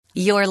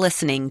You're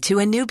listening to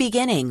A New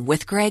Beginning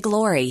with Greg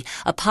Laurie,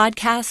 a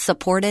podcast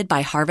supported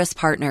by Harvest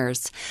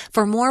Partners.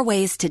 For more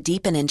ways to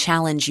deepen and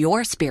challenge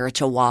your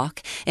spiritual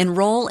walk,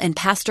 enroll in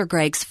Pastor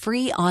Greg's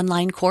free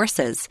online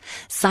courses.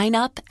 Sign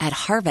up at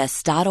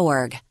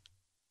harvest.org.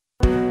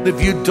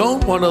 If you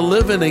don't want to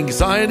live in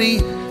anxiety,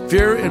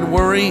 fear, and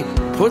worry,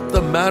 put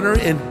the matter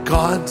in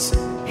God's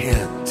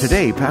hands.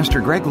 Today,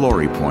 Pastor Greg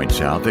Laurie points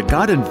out that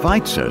God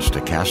invites us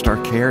to cast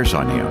our cares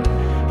on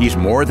Him. He's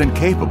more than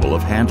capable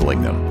of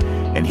handling them,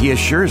 and He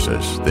assures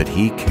us that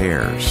He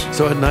cares.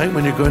 So at night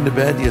when you're going to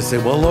bed, you say,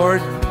 well,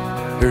 Lord,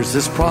 here's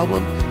this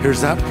problem,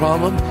 here's that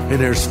problem, and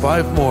there's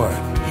 5 more.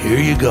 Here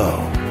you go.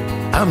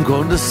 I'm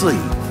going to sleep.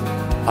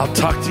 I'll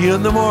talk to you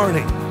in the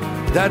morning.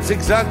 That's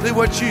exactly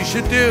what you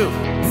should do.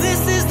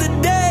 This is the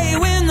day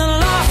when the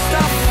lost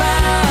are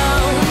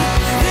found.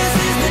 This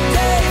is the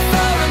day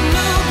for a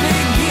new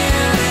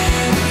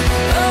beginning.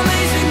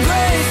 Amazing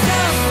grace,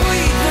 how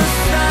sweet the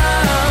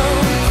sound.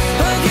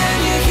 Again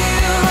you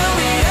hear all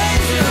the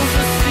angels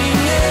are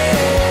singing.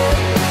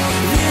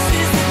 This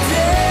is the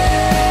day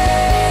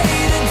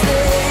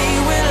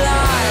when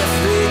life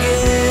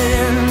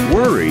begins.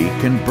 Worry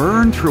can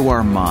burn through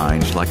our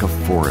minds like a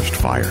forest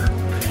fire.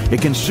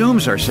 It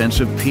consumes our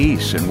sense of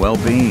peace and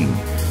well-being,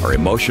 our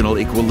emotional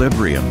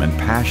equilibrium and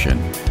passion,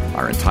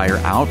 our entire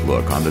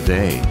outlook on the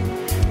day.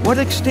 What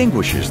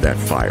extinguishes that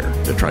fire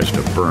that tries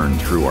to burn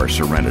through our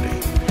serenity?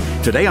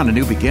 Today on A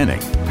New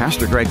Beginning,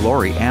 Pastor Greg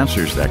Laurie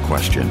answers that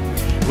question.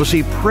 We'll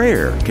see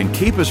prayer can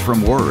keep us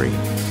from worry,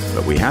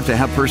 but we have to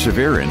have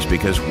perseverance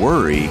because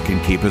worry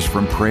can keep us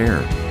from prayer.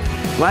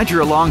 Glad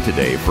you're along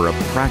today for a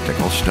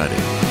practical study.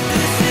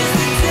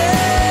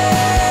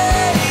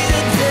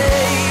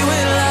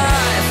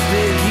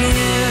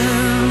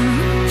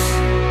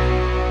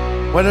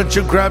 Why don't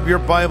you grab your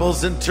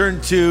Bibles and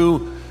turn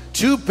to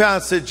 2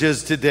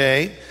 passages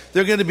today.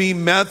 They're going to be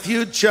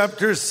Matthew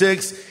chapter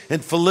 6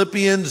 and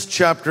Philippians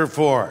chapter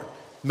 4.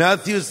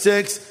 Matthew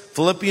 6,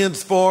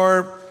 Philippians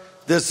 4.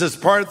 This is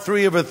part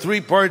 3 of a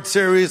 3-part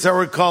series that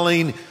we're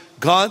calling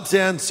God's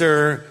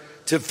Answer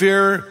to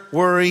Fear,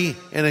 Worry,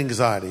 and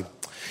Anxiety.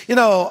 You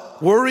know,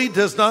 worry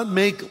does not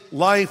make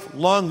life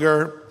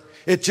longer.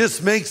 It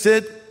just makes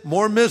it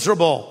more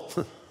miserable.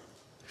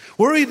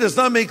 Worry does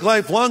not make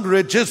life longer,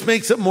 it just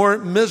makes it more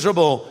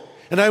miserable.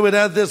 And I would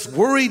add this,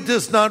 worry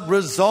does not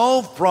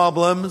resolve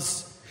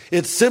problems,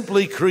 it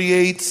simply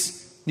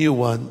creates new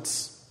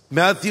ones.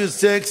 Matthew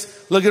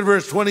 6, look at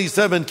verse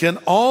 27. Can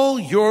all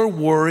your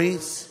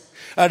worries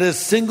add a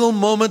single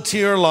moment to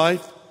your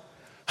life?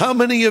 How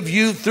many of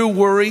you through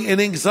worry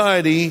and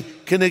anxiety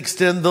can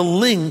extend the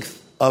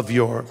length of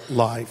your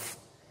life?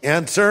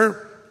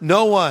 Answer,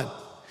 no one.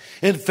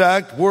 In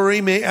fact,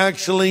 worry may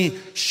actually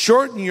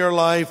shorten your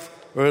life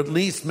or at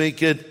least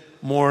make it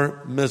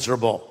more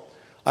miserable.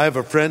 I have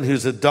a friend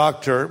who's a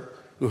doctor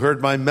who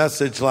heard my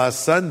message last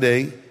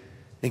Sunday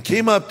and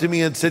came up to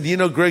me and said, you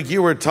know, Greg,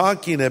 you were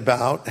talking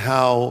about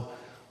how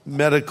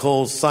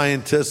medical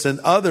scientists and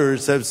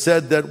others have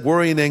said that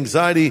worry and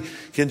anxiety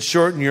can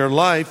shorten your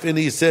life. And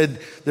he said,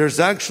 there's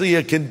actually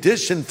a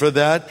condition for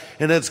that,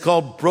 and it's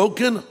called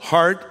broken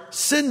heart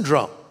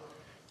syndrome.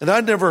 And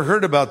I'd never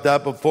heard about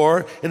that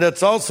before. And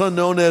it's also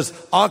known as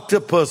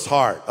octopus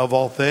heart, of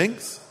all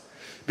things,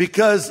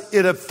 because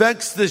it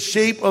affects the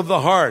shape of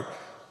the heart.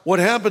 What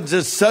happens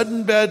is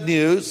sudden bad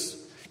news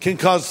can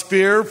cause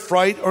fear,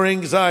 fright, or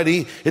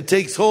anxiety. It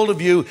takes hold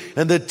of you,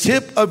 and the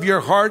tip of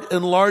your heart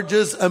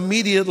enlarges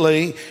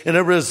immediately, and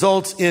it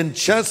results in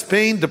chest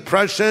pain,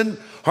 depression,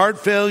 heart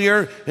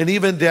failure, and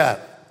even death.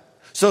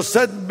 So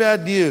sudden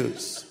bad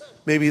news,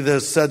 maybe the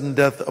sudden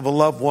death of a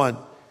loved one,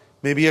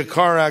 maybe a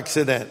car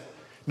accident,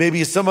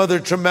 maybe some other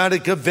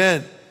traumatic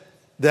event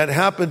that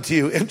happened to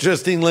you.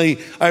 Interestingly,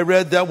 I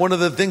read that one of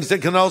the things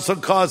that can also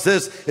cause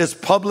this is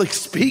public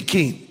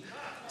speaking.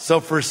 So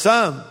for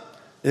some,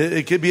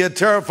 it could be a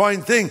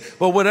terrifying thing.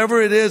 But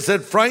whatever it is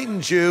that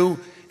frightens you,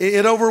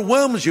 it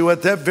overwhelms you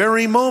at that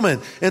very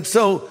moment. And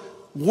so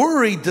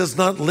worry does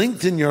not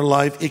lengthen your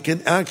life. It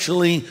can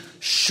actually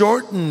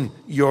shorten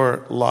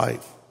your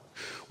life.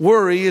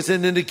 Worry is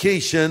an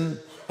indication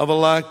of a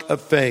lack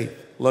of faith.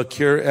 Look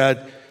here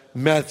at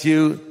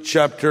Matthew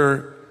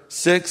chapter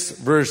 6,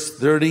 verse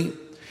 30.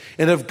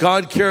 And if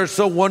God cares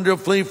so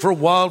wonderfully for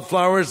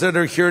wildflowers that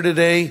are here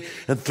today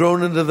and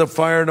thrown into the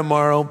fire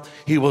tomorrow,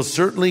 He will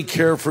certainly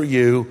care for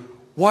you.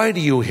 Why do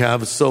you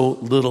have so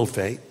little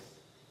faith?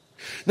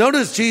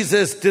 Notice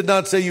Jesus did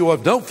not say you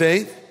have no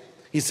faith.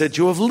 He said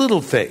you have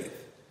little faith.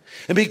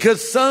 And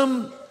because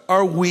some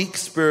are weak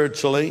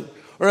spiritually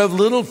or have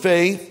little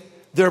faith,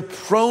 they're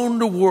prone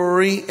to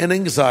worry and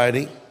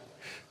anxiety.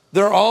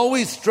 They're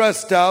always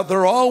stressed out.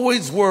 They're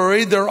always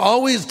worried. They're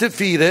always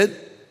defeated.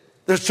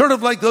 They're sort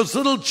of like those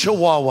little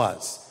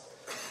chihuahuas.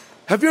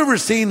 Have you ever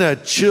seen a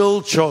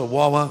chill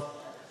chihuahua?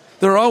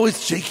 They're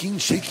always shaking,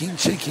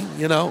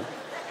 you know.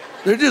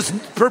 They're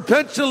just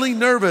perpetually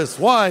nervous.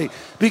 Why?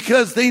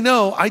 Because they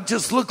know I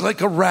just look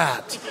like a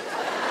rat.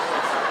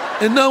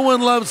 And no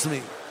one loves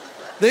me.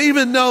 They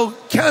even know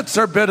cats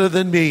are better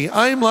than me.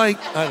 I'm like,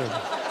 I don't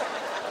know.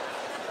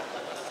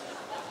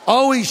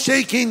 always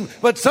shaking.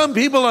 But some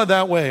people are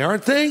that way,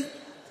 aren't they?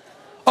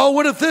 Oh,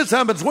 what if this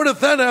happens? What if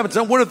that happens?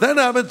 And what if that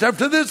happens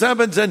after this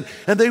happens? And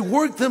they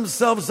work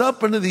themselves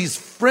up into these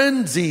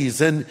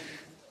frenzies. And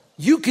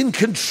you can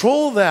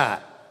control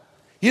that.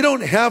 You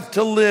don't have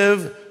to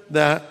live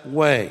that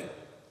way.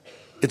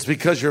 It's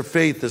because your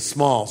faith is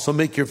small. So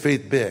make your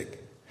faith big.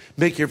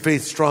 Make your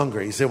faith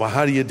stronger. You say, well,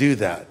 how do you do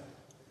that?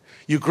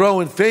 You grow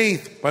in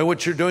faith by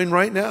what you're doing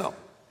right now.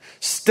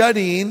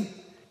 Studying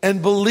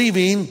and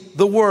believing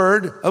the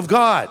Word of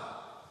God.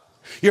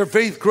 Your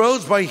faith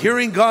grows by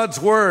hearing God's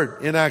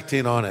Word and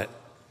acting on it.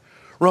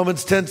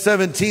 Romans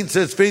 10:17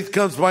 says, faith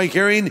comes by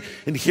hearing,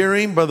 and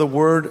hearing by the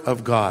Word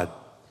of God.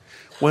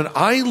 When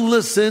I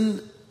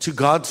listen to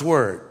God's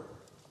Word,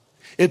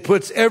 it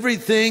puts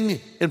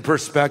everything in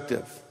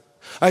perspective.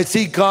 I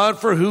see God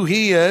for who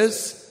He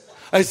is.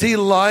 I see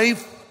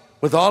life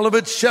with all of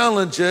its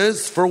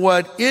challenges for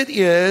what it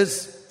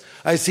is.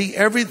 I see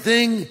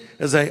everything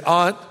as I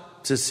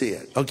ought to see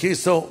it. Okay,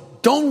 so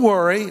don't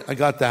worry. I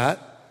got that.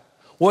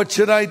 What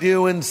should I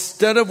do?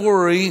 Instead of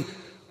worry,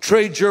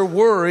 trade your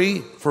worry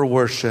for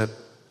worship.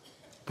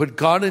 Put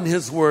God and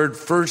His Word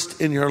first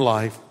in your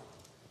life.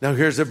 Now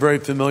here's a very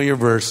familiar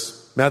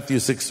verse, Matthew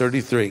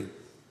 6:33.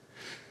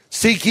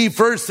 Seek ye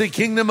first the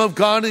kingdom of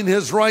God and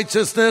His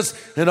righteousness,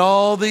 and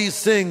all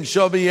these things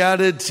shall be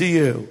added to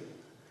you.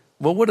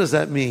 Well, what does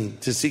that mean,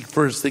 to seek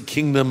first the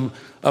kingdom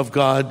of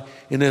God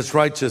and His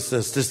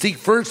righteousness? To seek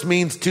first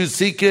means to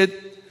seek it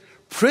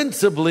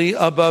principally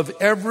above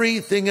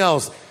everything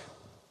else.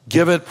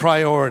 Give it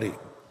priority.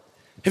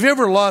 Have you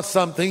ever lost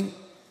something?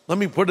 Let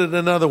me put it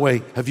another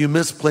way. Have you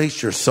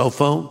misplaced your cell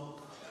phone?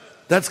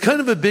 That's kind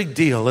of a big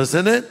deal,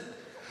 isn't it?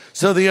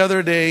 So the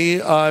other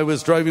day, I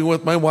was driving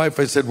with my wife.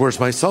 I said, where's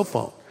my cell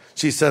phone?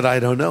 She said, I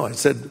don't know. I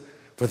said,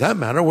 for that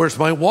matter, where's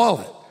my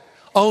wallet?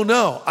 Oh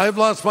no, I've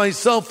lost my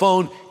cell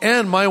phone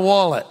and my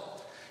wallet.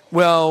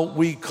 Well,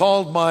 we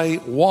called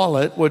my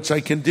wallet, which I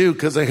can do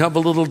because I have a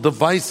little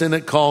device in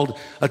it called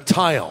a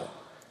tile.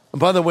 And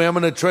by the way, I'm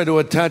going to try to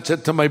attach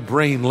it to my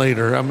brain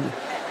later.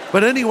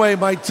 But anyway,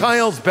 my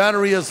tile's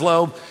battery is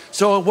low,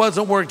 so it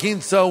wasn't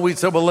working. So we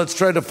said, well, let's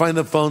try to find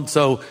the phone.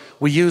 So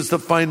we used the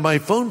Find My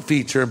Phone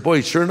feature. And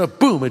boy, sure enough,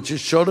 boom, it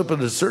just showed up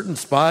at a certain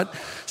spot.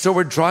 So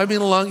we're driving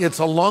along. It's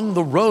along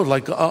the road,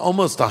 like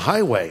almost a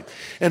highway.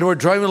 And we're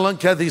driving along.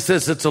 Kathy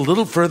says, it's a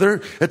little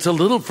further. It's a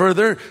little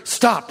further.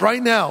 Stop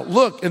right now.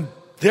 Look. And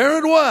there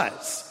it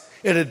was.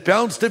 It had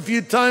bounced a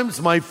few times.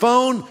 My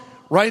phone,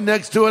 right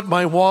next to it,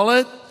 my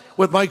wallet,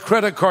 with my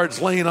credit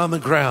cards laying on the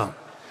ground.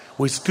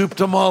 We scooped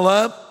them all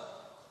up,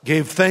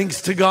 gave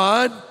thanks to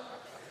God,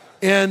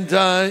 and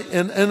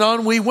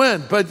on we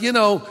went. But,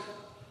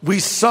 we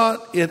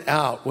sought it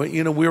out.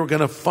 We were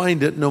going to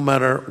find it no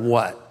matter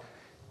what.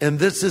 And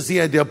this is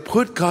the idea.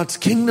 Put God's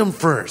kingdom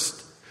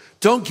first.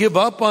 Don't give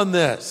up on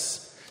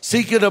this.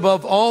 Seek it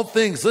above all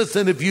things.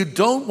 Listen, if you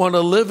don't want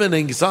to live in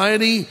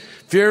anxiety,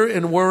 fear,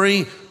 and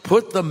worry,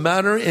 put the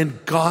matter in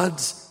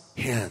God's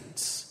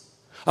hands.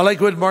 I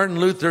like what Martin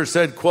Luther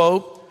said,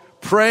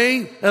 quote,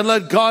 pray and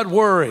let God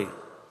worry.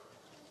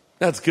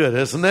 That's good,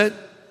 isn't it?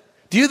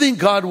 Do you think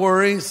God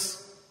worries?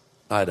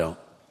 I don't.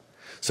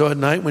 So at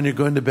night when you're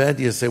going to bed,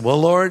 you say, well,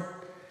 Lord,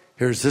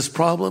 here's this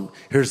problem,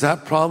 here's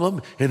that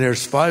problem, and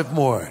there's 5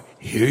 more.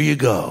 Here you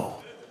go.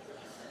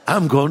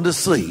 I'm going to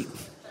sleep.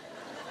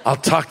 I'll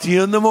talk to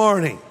you in the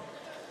morning.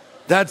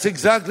 That's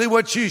exactly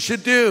what you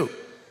should do.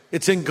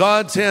 It's in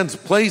God's hands.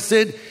 Place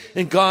it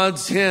in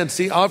God's hands.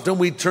 See, often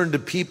we turn to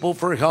people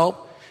for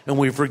help, and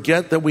we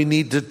forget that we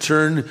need to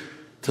turn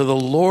to the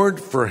Lord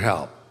for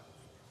help.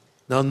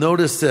 Now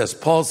notice this.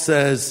 Paul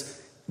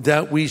says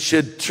that we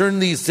should turn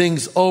these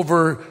things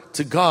over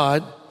to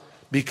God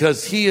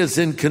because He is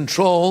in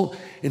control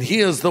and He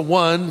is the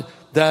one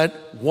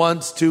that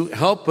wants to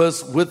help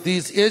us with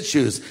these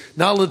issues.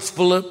 Now let's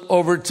flip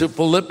over to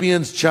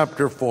Philippians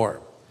chapter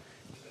 4.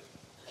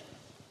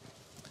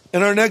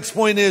 And our next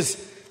point is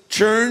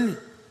turn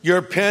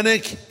your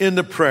panic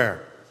into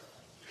prayer.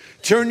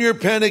 Turn your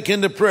panic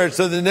into prayer.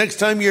 So the next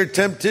time you're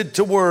tempted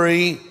to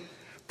worry,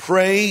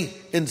 pray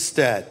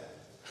instead.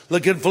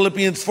 Look at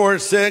Philippians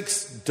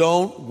 4:6.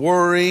 Don't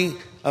worry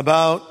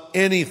about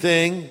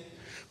anything,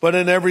 but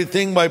in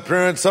everything by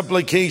prayer and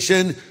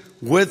supplication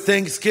with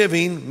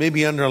thanksgiving,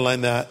 maybe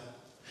underline that.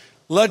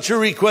 Let your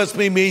requests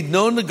be made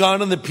known to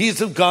God, and the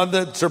peace of God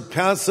that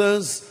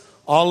surpasses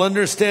all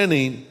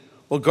understanding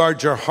will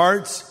guard your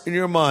hearts and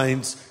your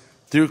minds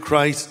through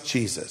Christ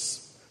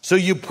Jesus. So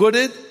you put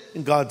it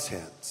in God's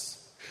hands.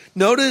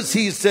 Notice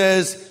he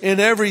says, in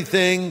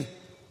everything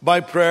by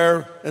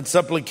prayer and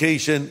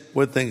supplication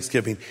with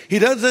thanksgiving. He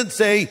doesn't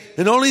say,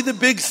 in only the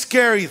big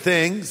scary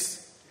things.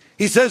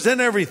 He says,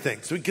 in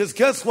everything. So, because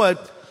guess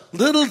what?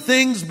 Little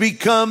things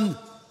become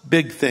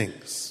big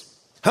things.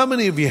 How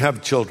many of you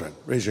have children?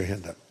 Raise your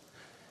hand up.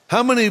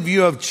 How many of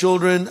you have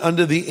children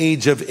under the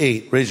age of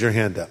 8? Raise your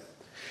hand up.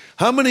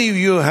 How many of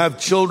you have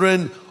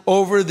children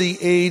over the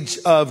age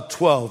of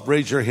 12?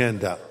 Raise your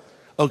hand up.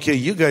 Okay,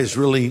 you guys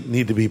really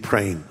need to be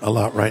praying a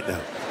lot right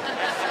now.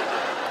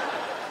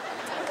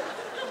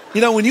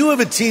 When you have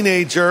a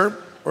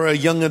teenager, or a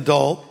young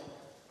adult,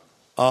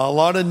 a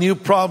lot of new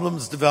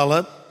problems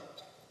develop.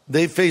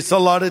 They face a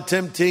lot of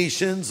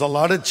temptations, a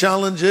lot of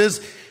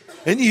challenges,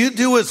 and you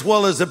do as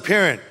well as a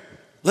parent.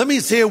 Let me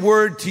say a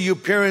word to you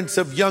parents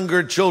of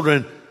younger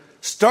children.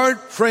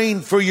 Start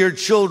praying for your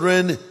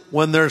children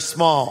when they're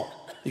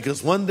small,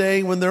 because one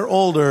day when they're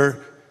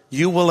older,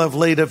 you will have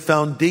laid a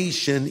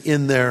foundation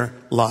in their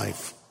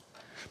life.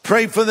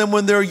 Pray for them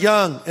when they're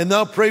young, and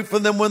they'll pray for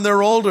them when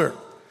they're older.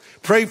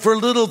 Pray for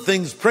little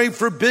things. Pray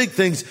for big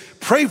things.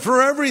 Pray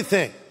for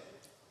everything.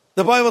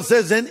 The Bible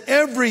says, in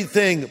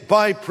everything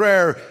by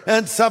prayer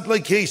and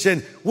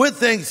supplication with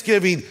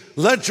thanksgiving,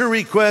 let your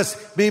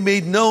requests be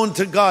made known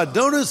to God.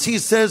 Notice he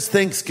says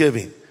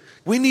thanksgiving.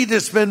 We need to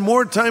spend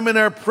more time in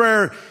our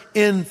prayer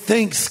in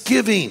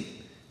thanksgiving,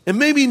 and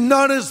maybe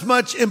not as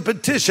much in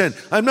petition.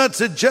 I'm not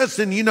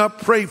suggesting you not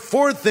pray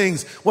for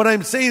things. What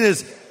I'm saying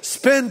is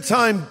spend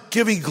time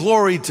giving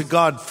glory to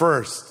God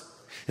first.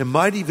 It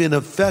might even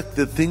affect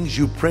the things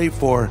you pray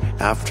for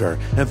after.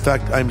 In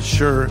fact, I'm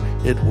sure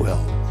it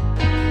will.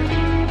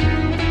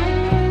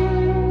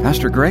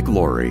 Pastor Greg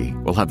Laurie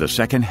will have the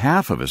second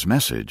half of his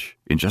message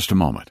in just a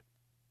moment.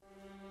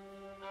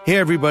 Hey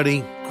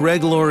everybody,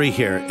 Greg Laurie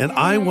here, and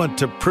I want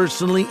to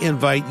personally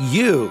invite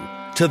you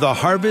to the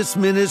Harvest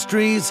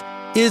Ministries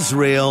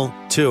Israel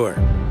Tour.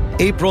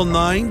 April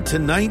 9 to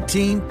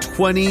 19,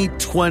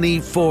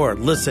 2024.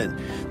 Listen,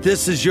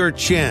 this is your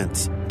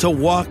chance to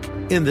walk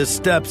in the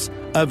steps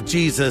of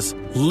Jesus,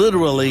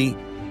 literally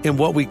in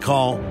what we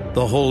call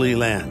the Holy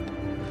Land.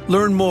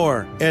 Learn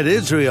more at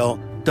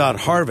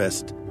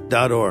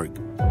israel.harvest.org.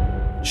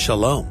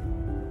 Shalom.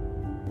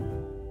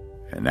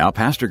 And now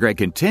Pastor Greg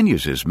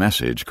continues his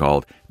message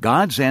called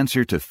God's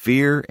Answer to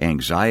Fear,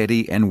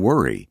 Anxiety, and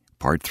Worry,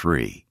 Part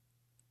 3.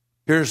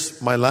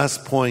 Here's my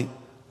last point.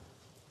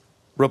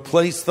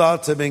 Replace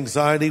thoughts of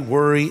anxiety,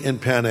 worry,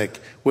 and panic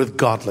with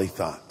godly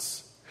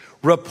thoughts.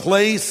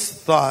 Replace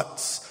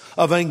thoughts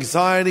of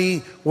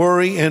anxiety,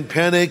 worry, and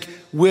panic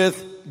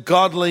with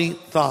godly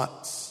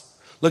thoughts.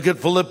 Look at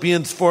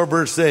Philippians 4,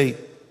 verse 8.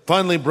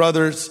 Finally,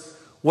 brothers,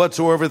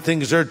 whatsoever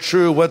things are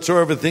true,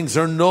 whatsoever things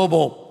are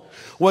noble,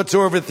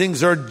 whatsoever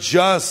things are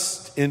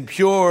just and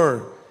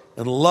pure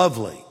and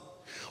lovely,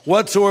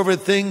 whatsoever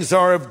things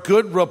are of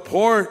good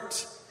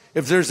report,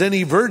 if there's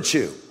any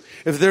virtue,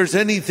 if there's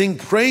anything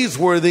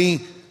praiseworthy,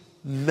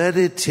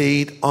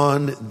 meditate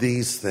on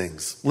these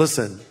things.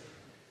 Listen,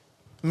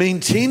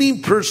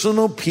 maintaining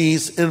personal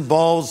peace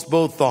involves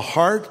both the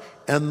heart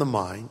and the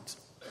mind.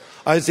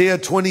 Isaiah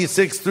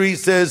 26:3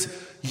 says,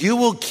 you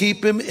will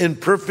keep him in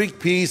perfect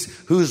peace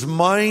whose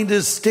mind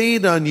is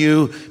stayed on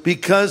you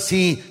because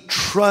he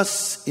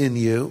trusts in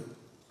you.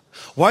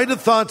 Why do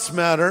thoughts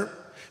matter?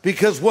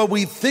 Because what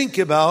we think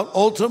about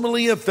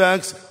ultimately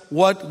affects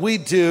what we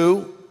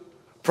do.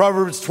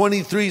 Proverbs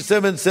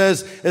 23:7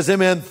 says, as a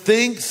man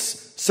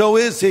thinks, so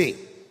is he.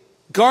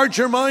 Guard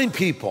your mind,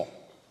 people.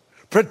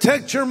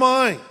 Protect your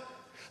mind.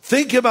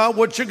 Think about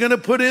what you're going to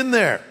put in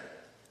there.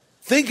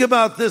 Think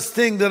about this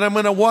thing that I'm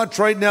going to watch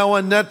right now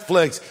on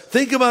Netflix.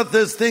 Think about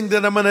this thing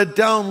that I'm going to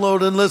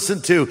download and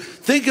listen to.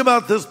 Think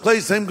about this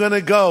place I'm going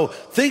to go.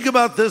 Think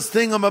about this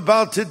thing I'm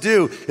about to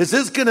do. Is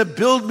this going to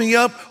build me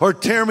up or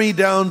tear me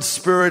down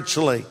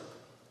spiritually?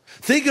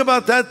 Think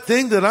about that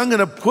thing that I'm going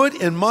to put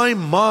in my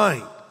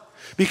mind,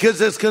 because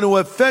it's going to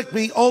affect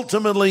me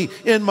ultimately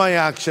in my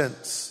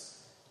actions.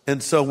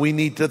 And so we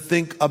need to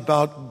think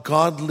about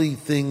godly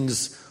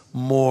things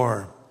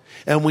more.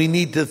 And we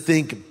need to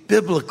think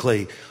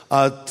biblically.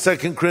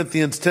 2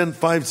 Corinthians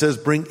 10:5 says,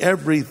 bring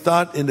every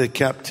thought into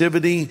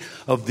captivity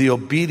of the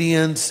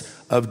obedience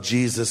of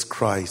Jesus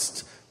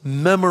Christ.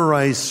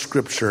 Memorize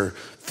scripture.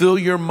 Fill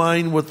your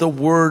mind with the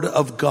word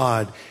of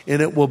God,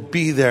 and it will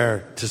be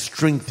there to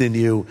strengthen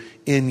you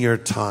in your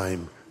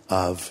time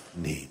of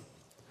need.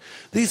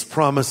 These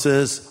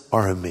promises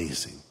are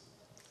amazing.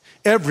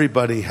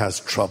 Everybody has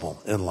trouble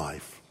in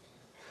life.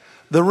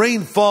 The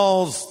rain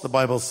falls, the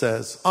Bible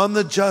says, on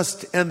the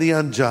just and the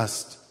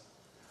unjust.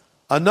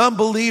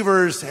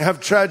 Non-believers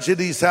have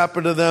tragedies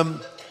happen to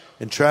them,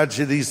 and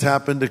tragedies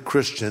happen to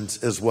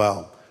Christians as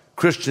well.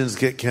 Christians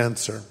get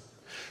cancer.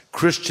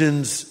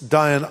 Christians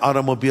die in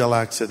automobile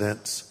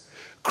accidents.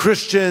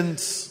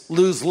 Christians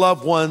lose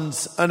loved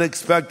ones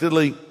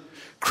unexpectedly.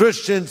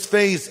 Christians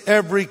face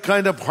every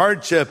kind of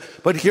hardship.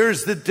 But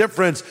here's the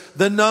difference.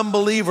 The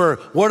non-believer,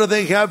 what do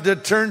they have to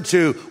turn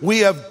to? We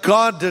have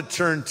God to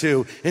turn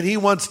to. And he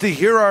wants to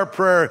hear our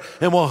prayer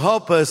and will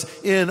help us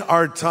in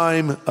our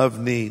time of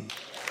need.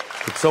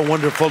 It's so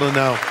wonderful to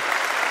know.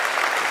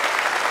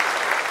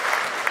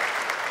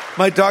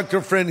 My doctor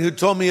friend who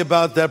told me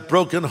about that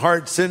broken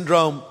heart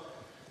syndrome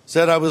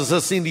said, I was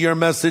listening to your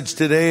message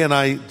today and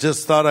I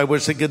just thought I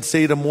wish I could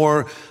say to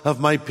more of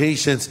my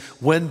patients,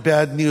 when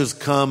bad news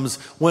comes,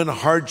 when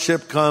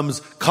hardship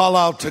comes, call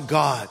out to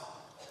God.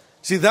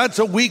 See, that's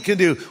what we can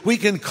do. We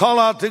can call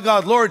out to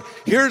God. Lord,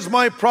 here's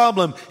my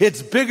problem.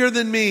 It's bigger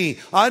than me.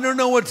 I don't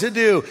know what to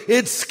do.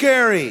 It's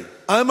scary.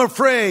 I'm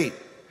afraid.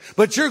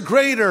 But you're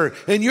greater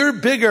and you're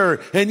bigger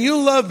and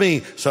you love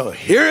me. So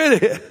here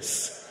it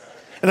is.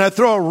 And I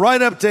throw it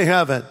right up to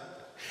heaven.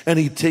 And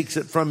he takes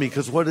it from me,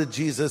 because what did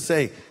Jesus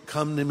say?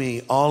 Come to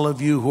me, all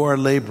of you who are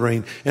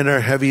laboring and are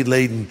heavy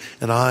laden,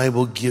 and I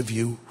will give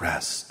you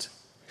rest.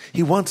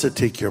 He wants to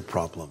take your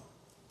problem.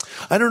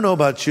 I don't know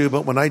about you,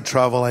 but when I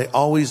travel, I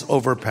always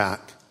overpack.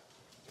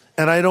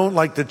 And I don't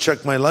like to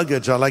check my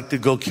luggage. I like to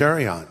go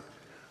carry on,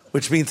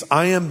 which means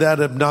I am that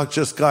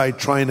obnoxious guy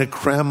trying to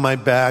cram my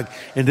bag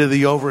into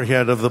the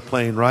overhead of the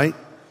plane, right?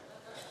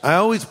 I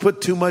always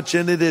put too much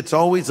in it. It's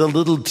always a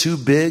little too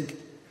big.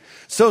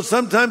 So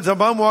sometimes if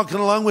I'm walking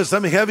along with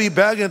some heavy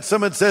bag and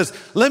someone says,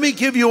 let me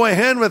give you a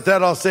hand with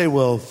that, I'll say,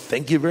 well,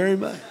 thank you very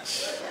much.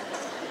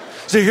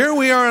 So here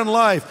we are in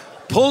life,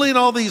 pulling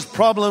all these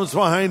problems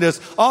behind us,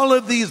 all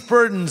of these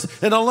burdens,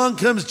 and along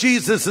comes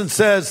Jesus and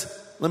says,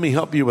 let me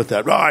help you with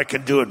that. Oh, I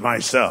can do it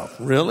myself.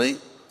 Really?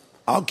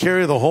 I'll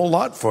carry the whole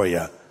lot for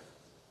you.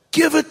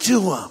 Give it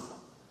to him.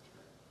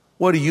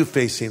 What are you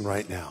facing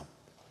right now?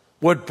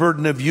 What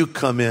burden have you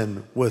come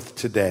in with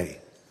today?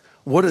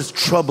 What is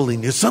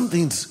troubling you?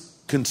 Something's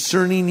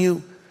concerning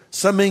you,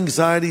 some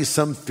anxiety,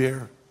 some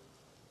fear.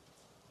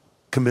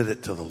 Commit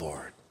it to the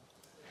Lord.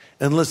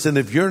 And listen,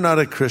 if you're not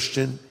a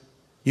Christian,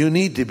 you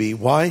need to be.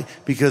 Why?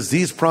 Because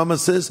these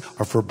promises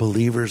are for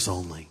believers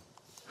only.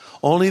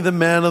 Only the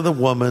man or the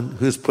woman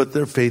who's put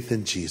their faith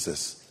in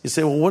Jesus. You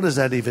say, well, what does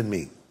that even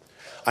mean?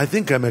 I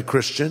think I'm a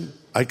Christian.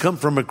 I come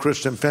from a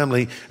Christian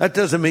family. That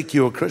doesn't make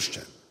you a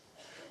Christian.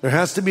 There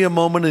has to be a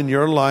moment in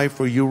your life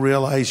where you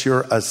realize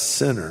you're a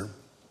sinner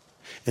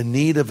in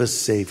need of a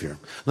Savior.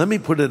 Let me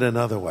put it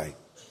another way,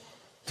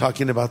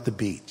 talking about the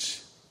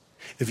beach.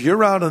 If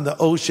you're out in the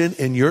ocean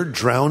and you're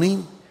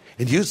drowning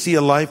and you see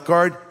a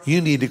lifeguard, you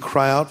need to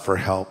cry out for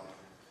help.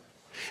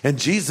 And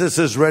Jesus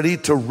is ready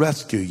to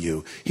rescue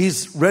you.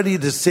 He's ready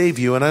to save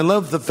you. And I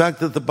love the fact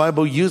that the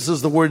Bible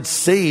uses the word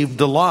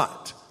saved a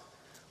lot.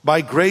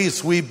 By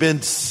grace we've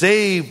been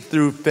saved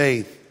through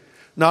faith,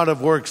 not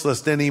of works,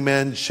 lest any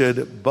man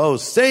should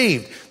boast.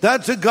 Saved.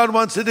 That's what God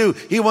wants to do.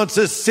 He wants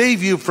to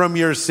save you from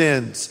your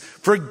sins,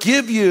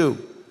 forgive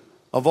you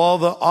of all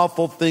the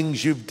awful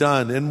things you've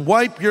done, and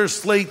wipe your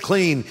slate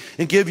clean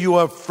and give you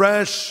a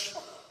fresh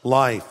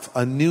life,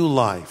 a new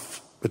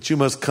life. But you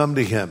must come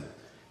to him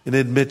and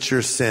admit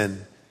your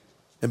sin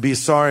and be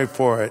sorry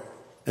for it,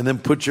 and then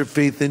put your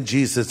faith in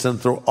Jesus and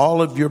throw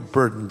all of your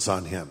burdens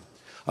on him.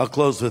 I'll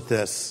close with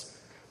this.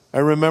 I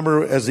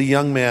remember as a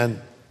young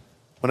man,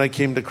 when I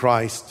came to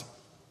Christ,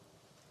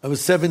 I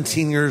was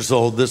 17 years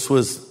old. This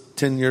was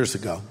 10 years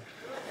ago.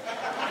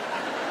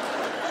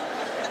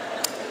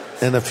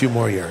 And a few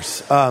more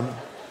years. I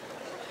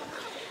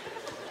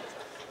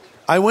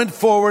went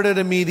forward at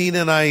a meeting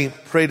and I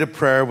prayed a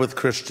prayer with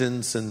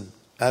Christians and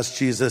asked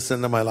Jesus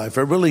into my life.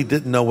 I really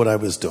didn't know what I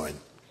was doing.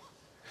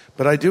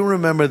 But I do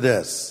remember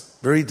this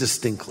very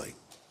distinctly.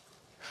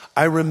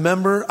 I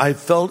remember I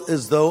felt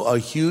as though a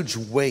huge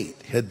weight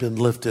had been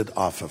lifted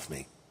off of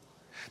me.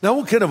 Now,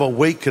 what kind of a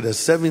weight could a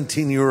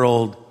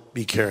 17-year-old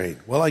be carrying?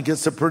 Well, I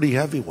guess a pretty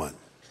heavy one,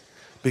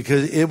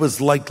 because it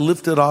was like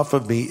lifted off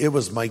of me. It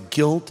was my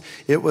guilt.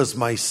 It was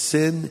my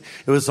sin.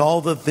 It was all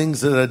the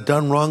things that I'd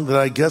done wrong that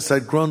I guess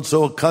I'd grown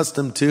so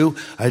accustomed to,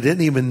 I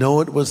didn't even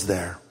know it was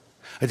there.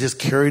 I just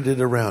carried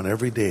it around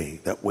every day,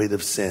 that weight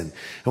of sin.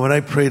 And when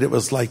I prayed, it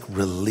was like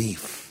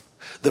relief.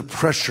 The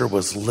pressure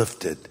was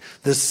lifted.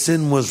 The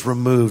sin was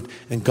removed.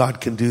 And God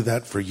can do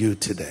that for you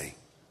today.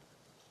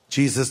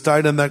 Jesus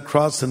died on that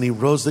cross and he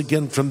rose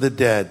again from the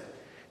dead.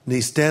 And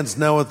he stands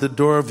now at the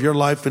door of your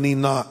life and he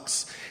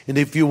knocks. And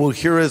if you will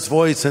hear his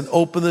voice and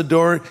open the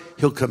door,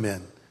 he'll come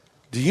in.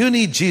 Do you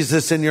need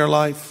Jesus in your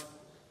life?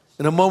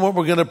 In a moment,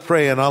 we're going to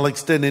pray, and I'll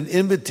extend an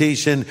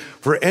invitation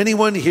for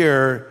anyone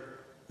here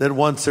that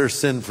wants their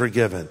sin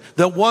forgiven,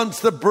 that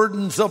wants the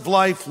burdens of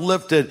life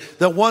lifted,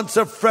 that wants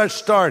a fresh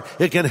start.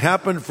 It can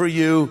happen for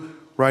you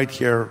right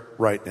here,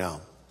 right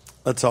now.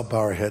 Let's all bow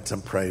our heads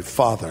and pray.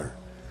 Father,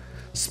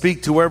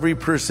 speak to every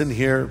person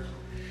here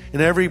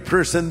and every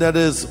person that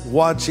is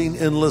watching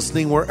and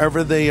listening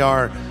wherever they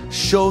are.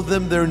 Show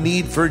them their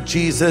need for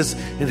Jesus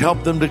and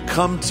help them to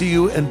come to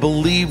you and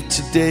believe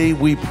today,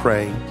 we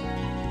pray.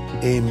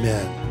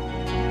 Amen.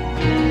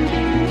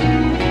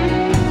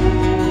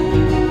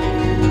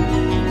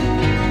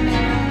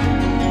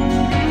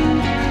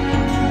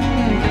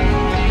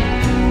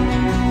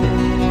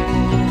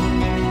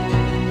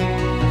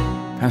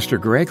 Pastor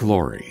Greg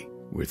Laurie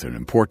with an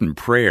important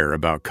prayer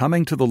about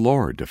coming to the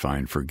Lord to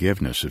find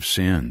forgiveness of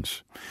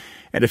sins.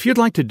 And if you'd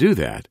like to do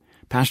that,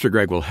 Pastor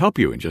Greg will help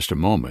you in just a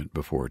moment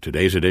before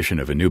today's edition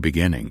of A New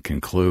Beginning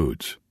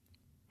concludes.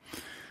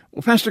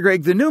 Well, Pastor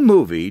Greg, the new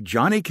movie,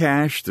 Johnny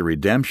Cash, The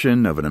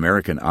Redemption of an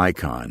American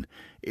Icon,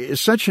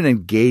 is such an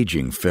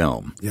engaging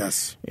film.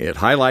 Yes. It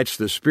highlights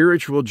the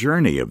spiritual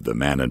journey of the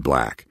man in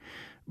black,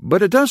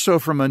 but it does so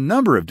from a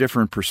number of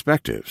different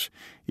perspectives.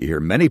 You hear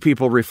many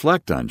people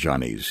reflect on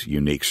Johnny's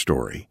unique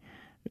story.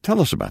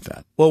 Tell us about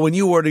that. Well, when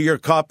you order your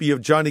copy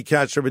of Johnny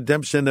Cash, The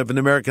Redemption of an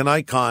American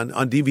Icon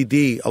on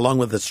DVD, along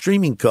with a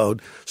streaming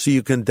code, so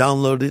you can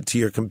download it to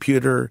your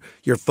computer,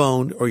 your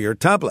phone, or your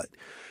tablet,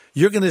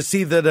 you're going to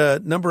see that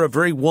a number of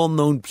very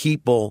well-known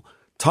people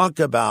talk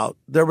about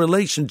their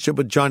relationship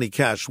with Johnny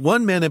Cash.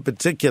 One man in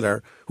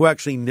particular who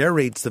actually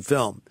narrates the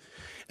film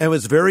and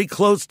was very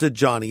close to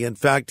Johnny. In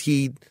fact,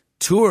 he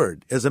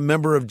toured as a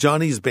member of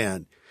Johnny's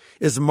band,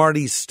 is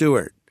Marty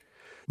Stuart.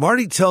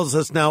 Marty tells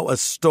us now a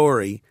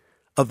story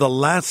of the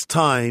last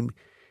time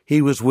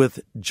he was with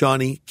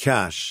Johnny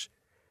Cash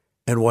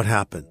and what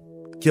happened.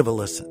 Give a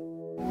listen.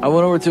 I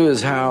went over to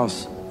his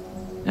house,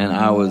 and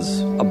I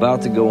was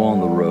about to go on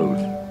the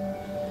road.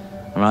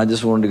 And I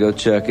just wanted to go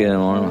check in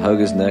on him, hug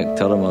his neck,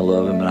 tell him I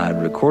love him. And I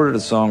had recorded a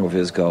song of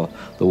his called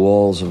The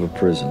Walls of a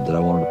Prison that I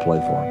wanted to play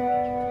for him.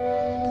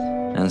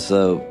 And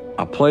so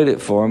I played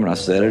it for him, and I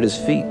sat at his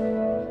feet.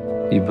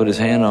 He put his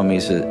hand on me. He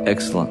said,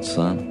 "Excellent,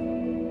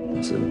 son."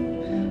 I said,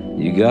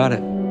 "You got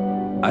it."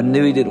 I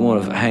knew he didn't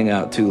want to hang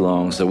out too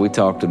long, so we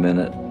talked a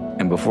minute.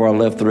 And before I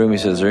left the room, he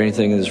said, "Is there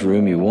anything in this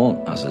room you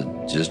want?" I said,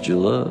 "Just your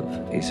love."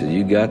 He said,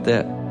 "You got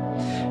that."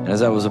 And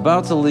as I was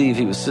about to leave,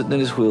 he was sitting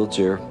in his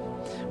wheelchair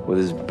with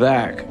his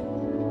back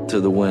to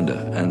the window,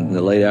 and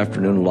the late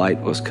afternoon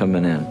light was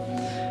coming in.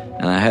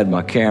 And I had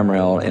my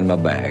camera all in my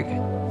bag.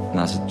 And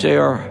I said,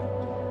 "JR,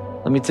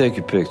 let me take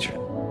your picture."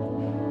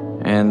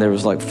 And there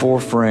was like 4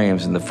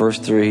 frames, and the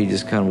first 3, he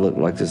just kind of looked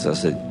like this. I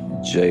said,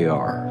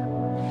 "JR."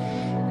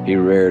 He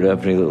reared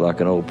up, and he looked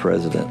like an old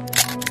president.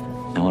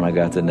 And when I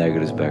got the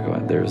negatives back, I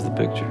went, "There's the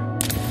picture."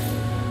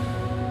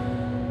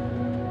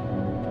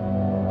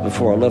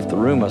 Before I left the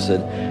room, I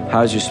said,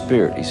 "How's your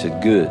spirit?" He said,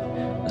 "Good."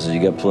 I said,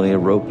 "You got plenty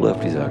of rope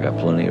left?" He said, "I got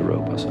plenty of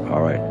rope." I said,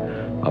 "All right,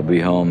 I'll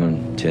be home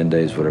in 10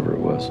 days, whatever it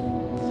was."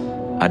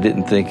 I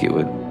didn't think it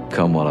would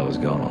come while I was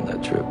gone on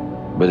that trip,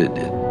 but it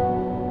did.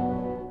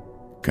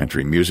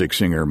 Country music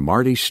singer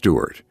Marty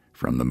Stuart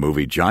from the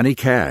movie Johnny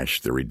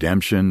Cash, The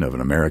Redemption of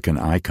an American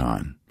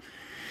Icon.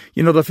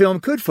 You know, the film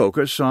could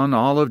focus on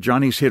all of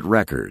Johnny's hit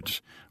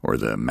records or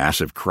the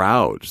massive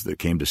crowds that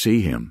came to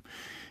see him.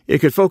 It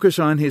could focus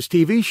on his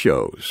TV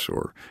shows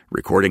or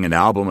recording an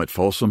album at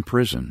Folsom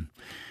Prison.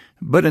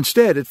 But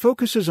instead, it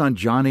focuses on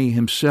Johnny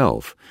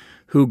himself,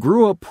 who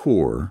grew up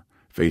poor,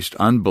 faced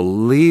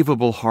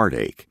unbelievable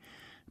heartache,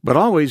 but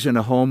always in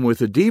a home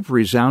with a deep,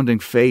 resounding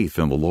faith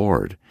in the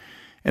Lord.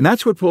 And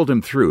that's what pulled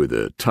him through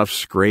the tough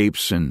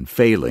scrapes and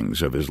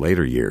failings of his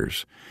later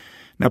years.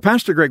 Now,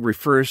 Pastor Greg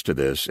refers to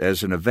this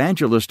as an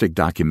evangelistic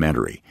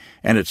documentary,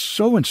 and it's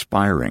so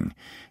inspiring.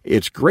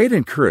 It's great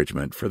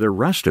encouragement for the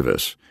rest of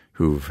us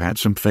who've had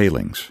some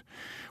failings.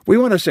 We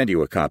want to send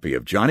you a copy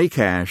of Johnny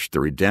Cash, The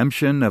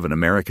Redemption of an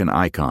American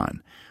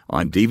Icon,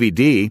 on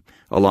DVD,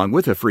 along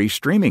with a free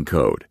streaming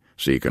code,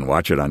 so you can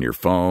watch it on your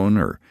phone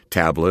or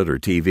tablet or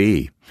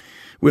TV.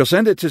 We'll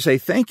send it to say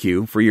thank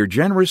you for your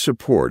generous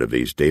support of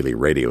these daily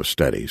radio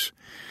studies.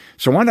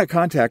 So why not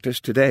contact us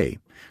today?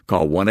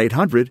 Call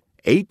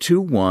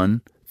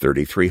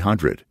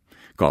 1-800-821-3300.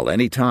 Call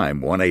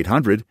anytime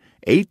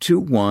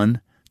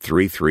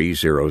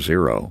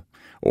 1-800-821-3300.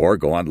 Or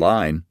go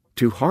online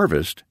to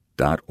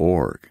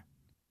harvest.org.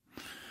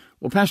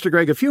 Well, Pastor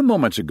Greg, a few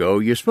moments ago,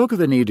 you spoke of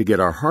the need to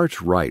get our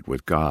hearts right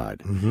with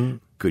God. Mm-hmm.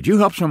 Could you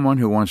help someone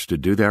who wants to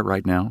do that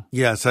right now?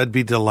 Yes, I'd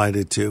be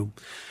delighted to.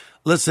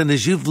 Listen,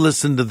 as you've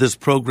listened to this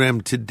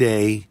program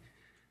today,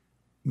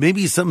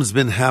 maybe something's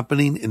been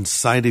happening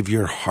inside of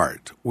your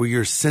heart where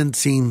you're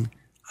sensing,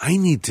 I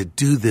need to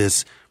do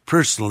this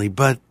personally,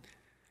 but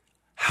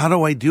how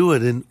do I do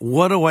it? And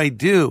what do I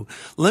do?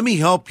 Let me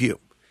help you.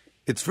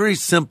 It's very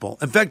simple.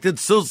 In fact,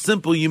 it's so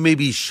simple you may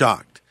be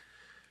shocked.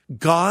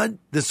 God,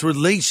 this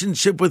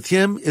relationship with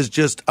Him is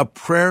just a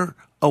prayer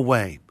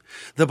away.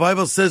 The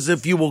Bible says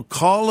if you will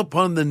call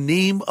upon the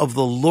name of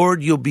the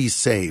Lord, you'll be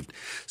saved.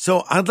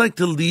 So I'd like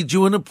to lead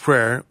you in a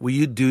prayer where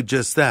you do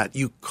just that.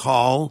 You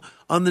call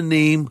on the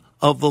name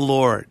of the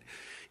Lord.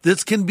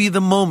 This can be the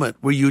moment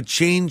where you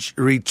change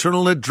your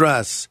eternal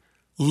address,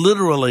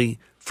 literally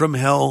from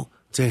hell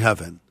to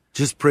heaven.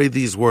 Just pray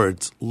these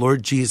words.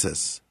 Lord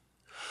Jesus,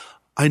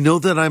 I know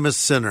that I'm a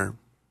sinner,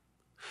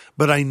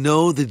 but I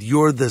know that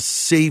you're the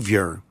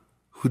Savior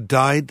who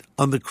died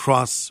on the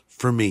cross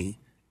for me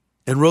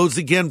and rose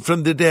again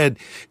from the dead.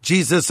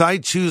 Jesus, I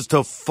choose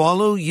to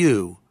follow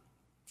you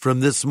from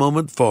this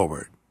moment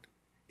forward.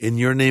 In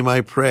your name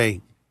I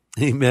pray.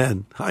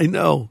 Amen. I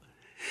know.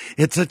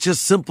 It's such a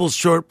simple,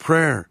 short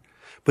prayer,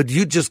 but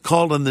you just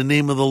called on the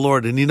name of the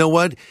Lord. And you know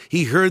what?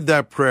 He heard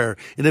that prayer.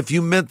 And if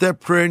you meant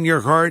that prayer in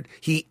your heart,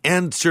 He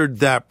answered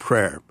that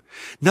prayer.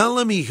 Now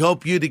let me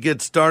help you to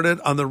get started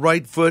on the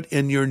right foot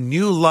in your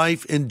new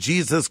life in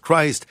Jesus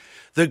Christ.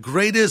 The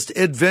greatest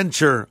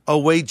adventure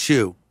awaits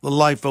you, the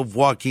life of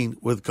walking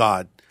with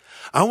God.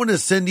 I want to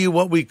send you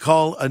what we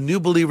call a New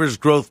Believer's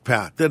Growth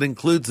Pack that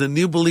includes the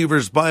New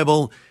Believer's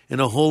Bible and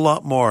a whole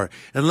lot more.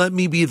 And let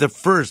me be the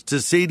first to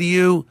say to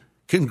you,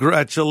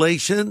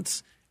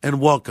 congratulations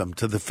and welcome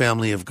to the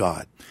family of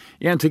God.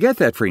 Yeah, and to get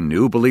that free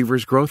New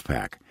Believer's Growth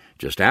Pack,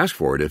 just ask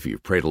for it if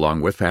you've prayed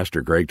along with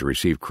Pastor Greg to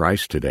receive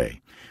Christ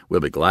today. We'll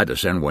be glad to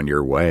send one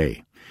your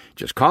way.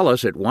 Just call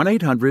us at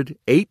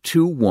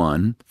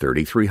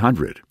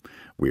 1-800-821-3300.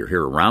 We're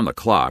here around the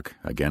clock,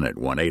 again at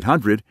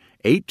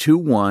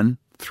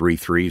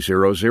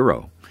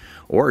 1-800-821-3300.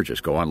 or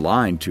just go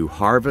online to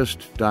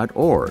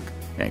harvest.org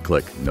and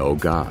click Know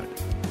God.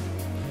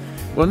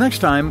 Well, next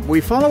time,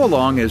 we follow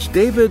along as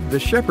David, the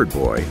shepherd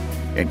boy,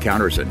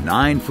 encounters a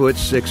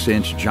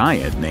 9'6"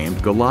 giant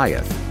named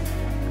Goliath.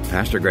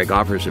 Pastor Greg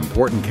offers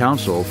important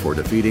counsel for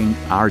defeating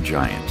our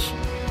giants.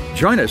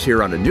 Join us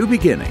here on A New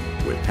Beginning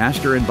with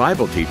pastor and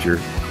Bible teacher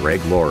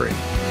Greg Laurie.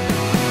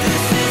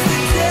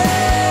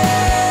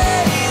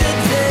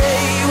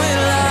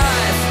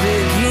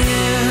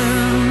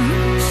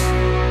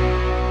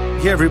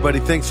 Hey, everybody.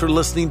 Thanks for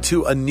listening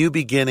to A New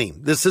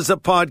Beginning. This is a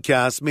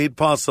podcast made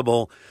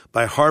possible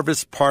by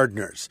Harvest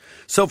Partners.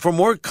 So for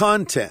more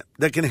content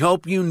that can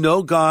help you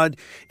know God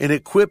and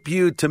equip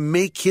you to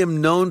make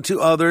Him known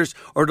to others,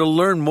 or to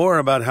learn more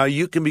about how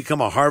you can become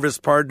a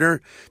Harvest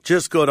Partner,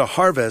 just go to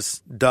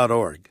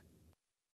harvest.org.